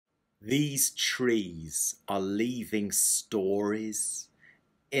These trees are leaving stories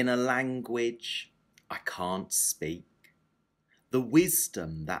in a language I can't speak. The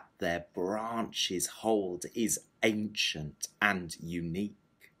wisdom that their branches hold is ancient and unique.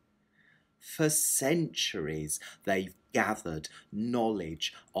 For centuries they've gathered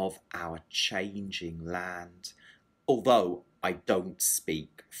knowledge of our changing land. Although I don't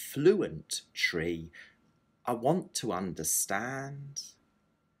speak fluent tree, I want to understand.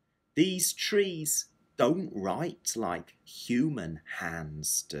 These trees don't write like human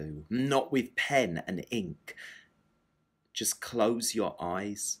hands do, not with pen and ink. Just close your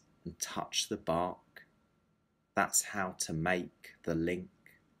eyes and touch the bark. That's how to make the link.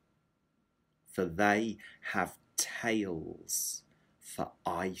 For they have tales for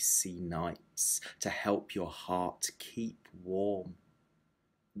icy nights to help your heart keep warm.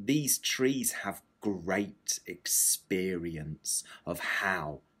 These trees have great experience of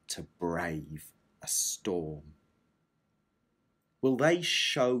how to brave a storm. Will they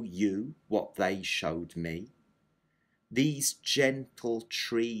show you what they showed me? These gentle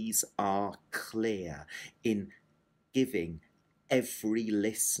trees are clear in giving every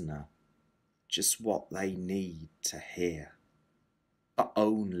listener just what they need to hear, but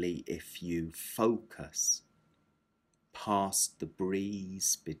only if you focus past the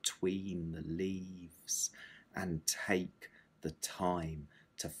breeze between the leaves and take the time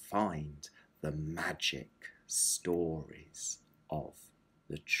to find the magic stories of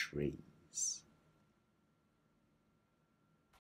the trees.